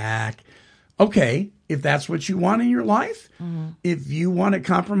cut back. Okay, if that's what you want in your life, if you want to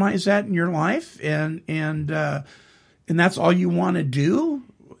compromise that in your life, and that's all you want to do,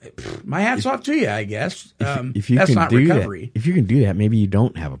 my hat's off to you, I guess. If you that's can not do recovery. that, if you can do that, maybe you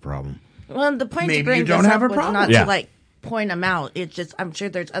don't have a problem. Well, the point Maybe to bring you don't this have up a was problem. not Yeah. to like point them out. It's just I'm sure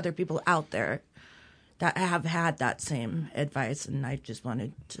there's other people out there that have had that same advice, and I just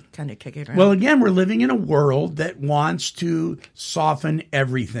wanted to kind of kick it around. Well, again, we're living in a world that wants to soften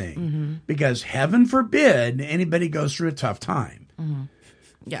everything because heaven forbid anybody goes through a tough time.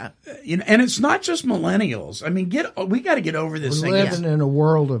 yeah, And it's not just millennials. I mean, we got to get over this We're thing. living in a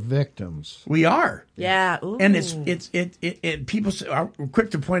world of victims. We are. yeah, ooh. And it people are quick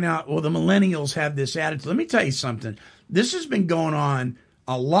to point out, well, the millennials have this attitude. Let me tell you something. This has been going on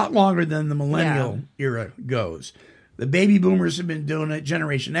a lot longer than the millennial era goes. The baby boomers have been doing it.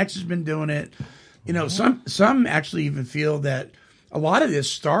 Generation X has been doing it. Some actually even feel that a lot of this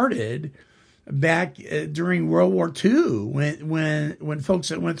started back during World War II when folks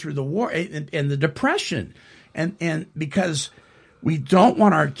that went through the war and the Depression, and because we don't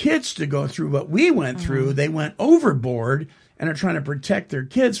want our kids to go through what we went through, they went overboard and are trying to protect their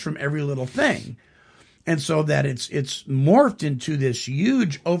kids from every little thing. And so that it's morphed into this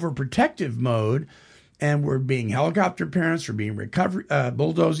huge overprotective mode, and we're being helicopter parents, we're being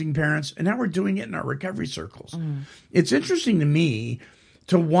bulldozing parents, and now we're doing it in our recovery circles. It's interesting to me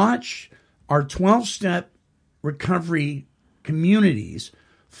to watch our 12-step recovery communities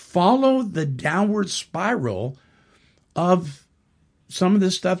follow the downward spiral of some of the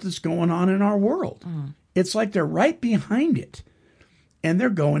stuff that's going on in our world. It's like they're right behind it, and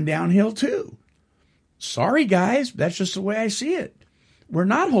they're going downhill too. Sorry, guys, that's just the way I see it. We're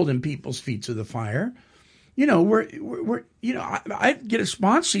not holding people's feet to the fire. I'd get a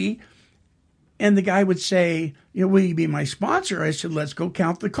sponsee, and the guy would say, will you be my sponsor? I said, let's go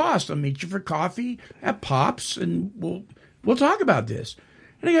count the cost. I'll meet you for coffee at Pops, and we'll talk about this.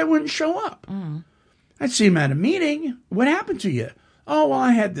 And the guy wouldn't show up. I'd see him at a meeting. What happened to you? Oh, well,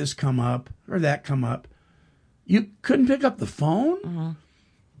 I had this come up or that come up. You couldn't pick up the phone?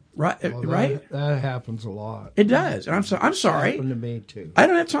 Right, Well, right. That happens a lot. It does, and I'm sorry. Happened to me too. I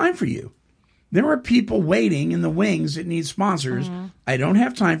don't have time for you. There are people waiting in the wings that need sponsors. I don't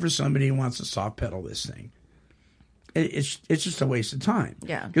have time for somebody who wants to soft pedal this thing. It's just a waste of time.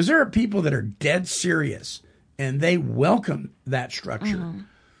 Yeah. Because there are people that are dead serious, and they welcome that structure,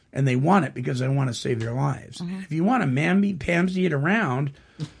 and they want it because they want to save their lives. If you want to mamby-pamsy it around,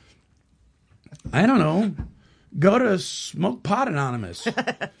 I don't know, go to Smoke Pot Anonymous.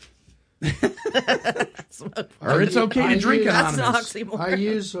 Or it's okay to drink That's an Anonymous. oxymoron. I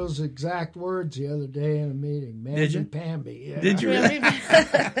used those exact words the other day in a meeting. Did you? Mamby-pamby. Yeah. Did you really?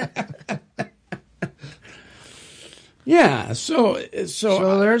 Yeah. So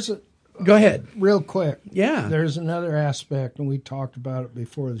So there's go ahead. real quick. Yeah. There's another aspect, and we talked about it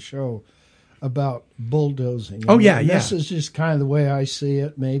before the show, about bulldozing. Oh, yeah, And yeah. This is just kind of the way I see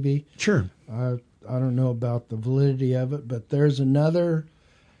it, maybe. Sure. I don't know about the validity of it, but there's another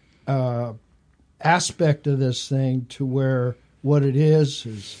aspect of this thing to where what it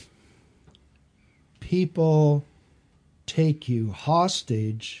is people take you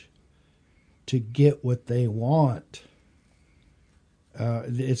hostage to get what they want.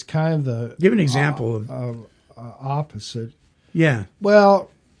 It's kind of the Give an example of opposite. yeah. Well,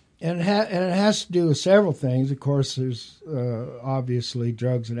 and it has to do with several things. Of course, there's obviously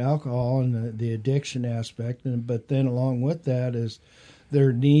drugs and alcohol and the addiction aspect, but then along with that is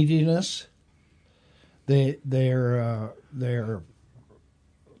their neediness. They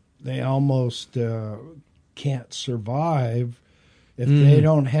almost can't survive if they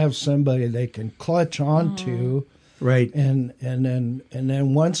don't have somebody they can clutch onto. Right. And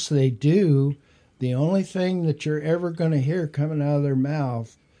then once they do, the only thing that you're ever going to hear coming out of their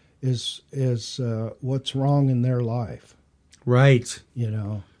mouth is what's wrong in their life. Right.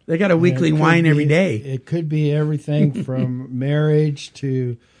 They got a And weekly it could wine be- every day. It could be everything from marriage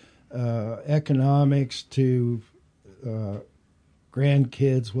to economics to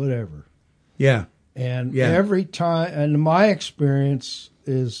grandkids, whatever. Yeah. And Yeah. every time, and my experience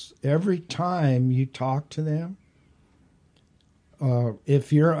is every time you talk to them,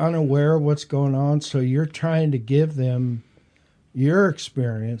 if you're unaware of what's going on, so you're trying to give them your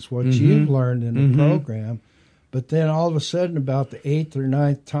experience, what you've learned in the program, but then all of a sudden about the 8th or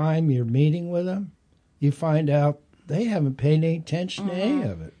 9th time you're meeting with them, you find out they haven't paid any attention to any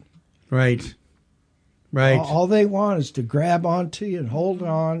of it. Right. All they want is to grab onto you and hold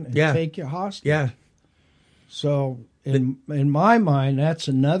on and take you hostage. Yeah. So in my mind, that's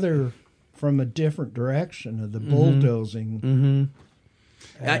another from a different direction of the bulldozing.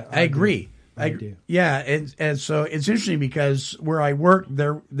 I agree. I do. Yeah, and so it's interesting because where I work,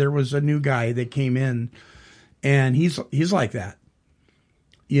 there was a new guy that came in, and he's like that,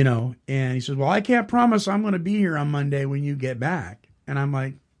 and he says, "Well, I can't promise I'm going to be here on Monday when you get back," and I'm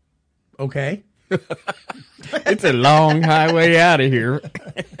like, "Okay." It's a long highway out of here.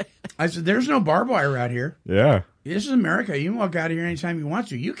 I said, "There's no barbed wire out here. Yeah. This is America. You can walk out of here anytime you want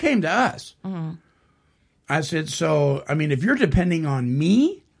to. You came to us." I said, "So, I mean, if you're depending on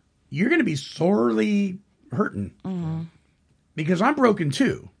me, you're going to be sorely hurting because I'm broken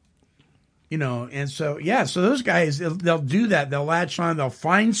too." And so, so those guys, they'll do that. They'll latch on. They'll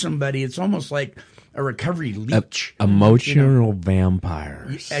find somebody. It's almost like a recovery leech. Emotional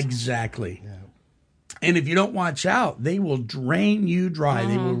vampires. Exactly. Yeah. And if you don't watch out, they will drain you dry.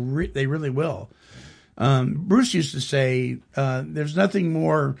 They will. They really will. Bruce used to say, "There's nothing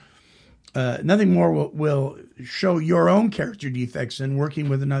more. Nothing more will show your own character defects than working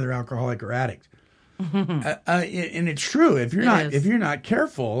with another alcoholic or addict." And it's true. If you're not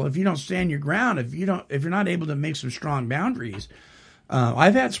careful, if you don't stand your ground, if you're not able to make some strong boundaries,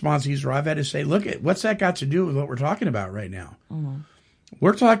 I've had sponsees where I've had to say, "Look, what's that got to do with what we're talking about right now?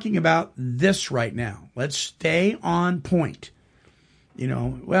 We're talking about this right now. Let's stay on point."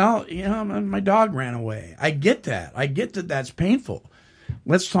 My dog ran away. I get that. I get that that's painful.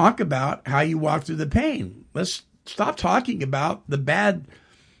 Let's talk about how you walk through the pain. Let's stop talking about the bad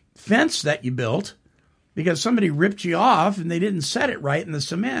fence that you built because somebody ripped you off and they didn't set it right in the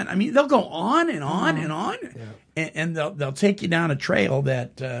cement. I mean, they'll go on and on and on, and they'll take you down a trail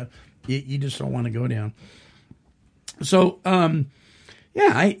that you just don't want to go down. So, I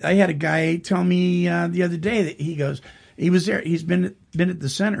had a guy tell me the other day that he was there. He's been at the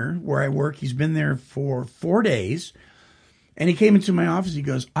center where I work. He's been there for 4 days. And he came into my office. He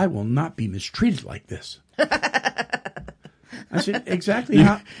goes, "I will not be mistreated like this." I said, "Exactly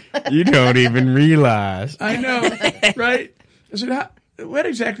how?" You don't even realize. I know, right? I said, "What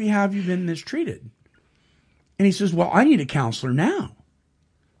exactly how have you been mistreated?" And he says, "Well, I need a counselor now."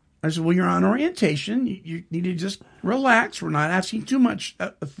 I said, "Well, you're on orientation. You need to just relax. We're not asking too much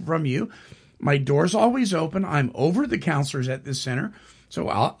from you. My door's always open. I'm over the counselors at this center, so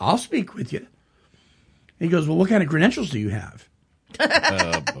I'll speak with you." He goes, "Well, what kind of credentials do you have?"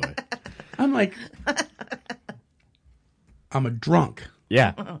 Oh, boy. I'm like, "I'm a drunk."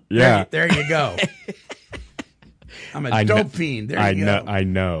 Yeah. Yeah. There you go. I'm a dope fiend. There you go. I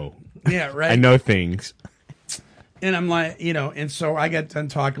know. Yeah, right. I know things. And I'm like, and so I got done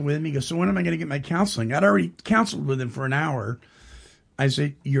talking with him. He goes, "So when am I going to get my counseling?" I'd already counseled with him for an hour. I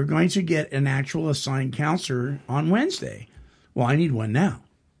said, "You're going to get an actual assigned counselor on Wednesday." "Well, I need one now."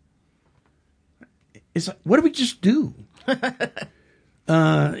 It's like, what did we just do? So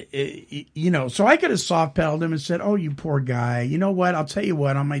I could have soft pedaled him and said, "Oh, you poor guy. You know what? I'll tell you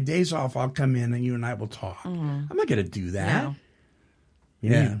what. On my days off, I'll come in and you and I will talk." I'm not going to do that.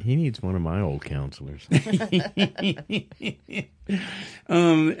 No. He needs one of my old counselors.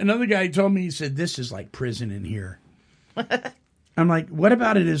 Another guy told me, he said, "This is like prison in here." I'm like, "What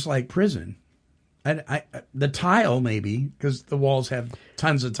about it is like prison?" The tile, maybe, because the walls have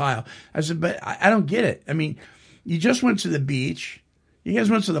tons of tile. I said, "But I don't get it. I mean, you just went to the beach. You guys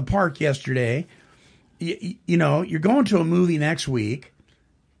went to the park yesterday. You're going to a movie next week.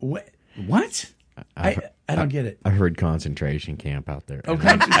 What? I don't get it." I heard concentration camp out there. Oh,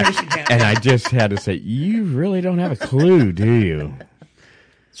 concentration camp. And I just had to say, you really don't have a clue, do you?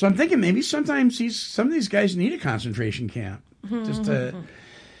 So I'm thinking maybe sometimes some of these guys need a concentration camp. Just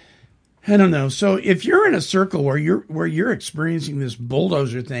I don't know. So if you're in a circle where you're experiencing this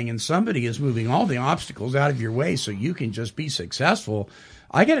bulldozer thing and somebody is moving all the obstacles out of your way so you can just be successful,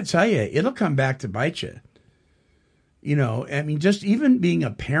 I got to tell you, it'll come back to bite you. I mean, just even being a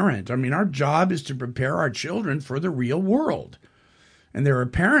parent, I mean, our job is to prepare our children for the real world. And there are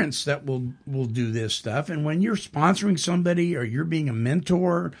parents that will do this stuff. And when you're sponsoring somebody or you're being a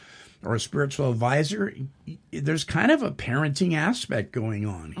mentor or a spiritual advisor, there's kind of a parenting aspect going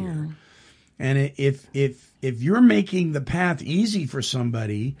on here. And if you're making the path easy for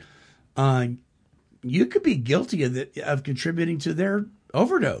somebody, you could be guilty of contributing to their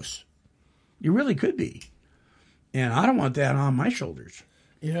overdose. You really could be. And I don't want that on my shoulders.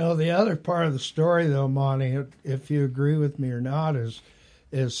 You know, the other part of the story, though, Monty, if you agree with me or not, is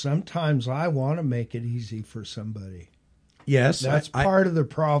sometimes I want to make it easy for somebody. Yes. That's part of the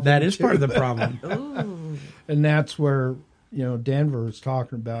problem. That is too. part of the problem. And that's where, Denver was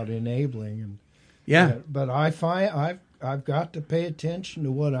talking about enabling. And Yeah. But I find I've got to pay attention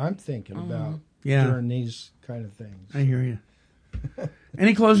to what I'm thinking about during these kind of things. I hear you.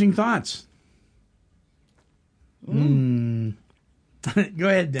 Any closing thoughts? Go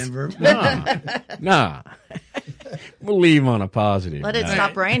ahead, Denver. Nah. We'll leave on a positive. Let it note.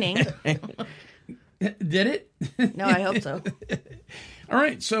 stop raining. Did it? No, I hope so. All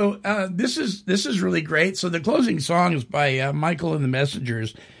right. So this is really great. So the closing song is by Michael and the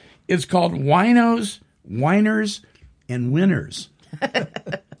Messengers. It's called Winos, Whiners, and Winners.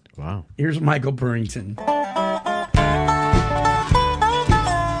 Wow. Here's Michael Purrington.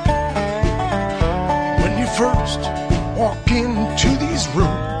 When you first walk into these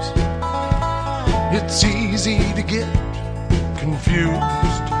rooms, it's easy to get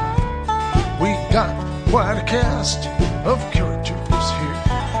confused. We got quite a cast of characters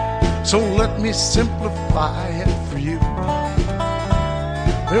here, so let me simplify it for you.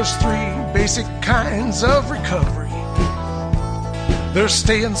 There's 3 basic kinds of recovery. There's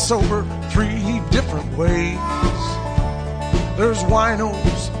staying sober 3 different ways. There's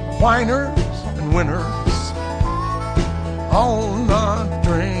winos, whiners, and winners, all not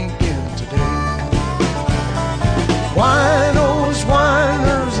drinking today. Winos,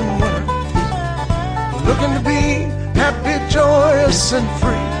 whiners, and winners, looking to be happy, joyous, and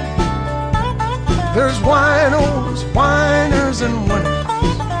free. There's winos, whiners, and winners.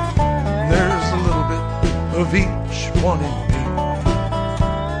 There's a little bit of each one in me.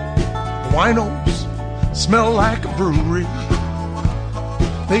 The winos smell like a brewery.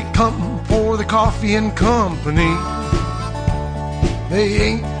 They come for the coffee and company. They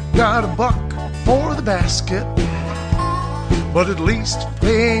ain't got a buck for the basket, but at least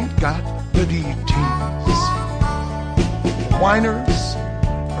they ain't got the DTs. The whiners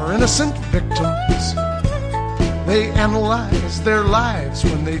are innocent victims. They analyze their lives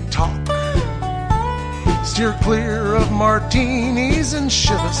when they talk. Steer clear of martinis and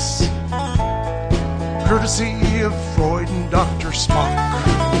shivas, courtesy of Freud and Dr. Spock.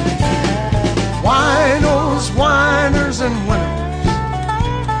 Winos, whiners, and winners,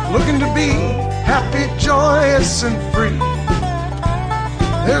 looking to be happy, joyous, and free.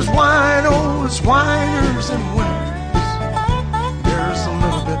 There's winos, whiners, and winners. There's a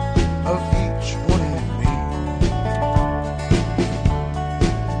little bit of each one in me.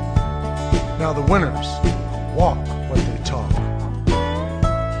 Now the winners walk what they talk,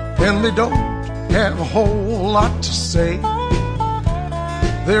 and they don't have a whole lot to say.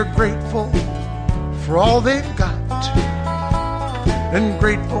 They're grateful for all they've got, and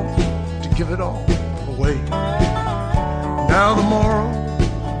grateful to give it all away. Now the moral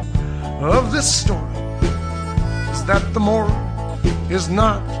of this story is that the moral is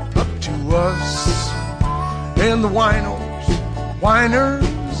not up to us, and the winos,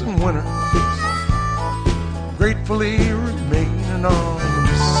 whiners, and winners gratefully remain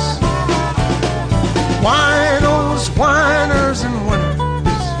anonymous. Winos, whiners, and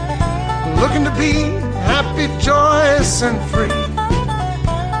winners, looking to be happy, joyous, and free.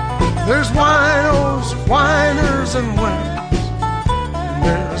 There's winos, whiners, and winners, and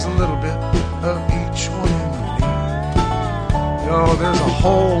there's a little bit of each one in me. No, there's a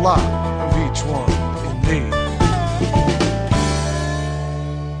whole lot of each one in me.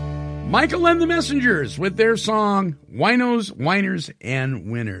 Michael and the Messengers with their song, Winos, Whiners, and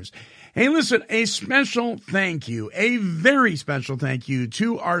Winners. Hey, listen, a special thank you, a very special thank you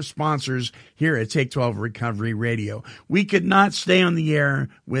to our sponsors here at Take 12 Recovery Radio. We could not stay on the air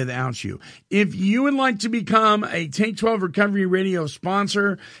without you. If you would like to become a Take 12 Recovery Radio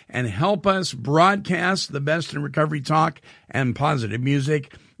sponsor and help us broadcast the best in recovery talk and positive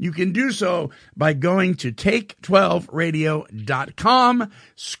music, you can do so by going to take12radio.com,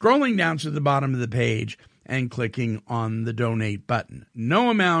 scrolling down to the bottom of the page, and clicking on the donate button. No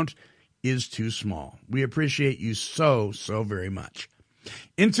amount is too small. We appreciate you so, so very much.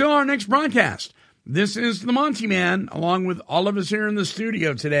 Until our next broadcast, this is the Monty Man, along with all of us here in the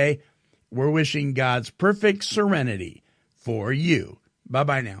studio today. We're wishing God's perfect serenity for you.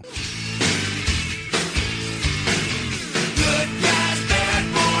 Bye-bye now. Good guys, bad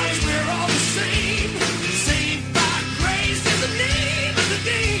boys, we're all the same. Saved by grace is the name of the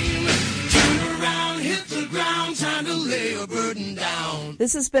game. Turn around, hit the ground, time to lay a bird. burden down.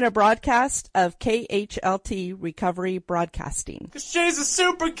 This has been a broadcast of KHLT Recovery Broadcasting. 'Cause she's a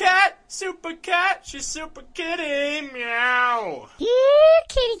super cat, she's super kitty, meow. Yeah,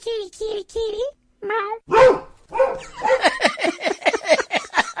 kitty, kitty, kitty, kitty.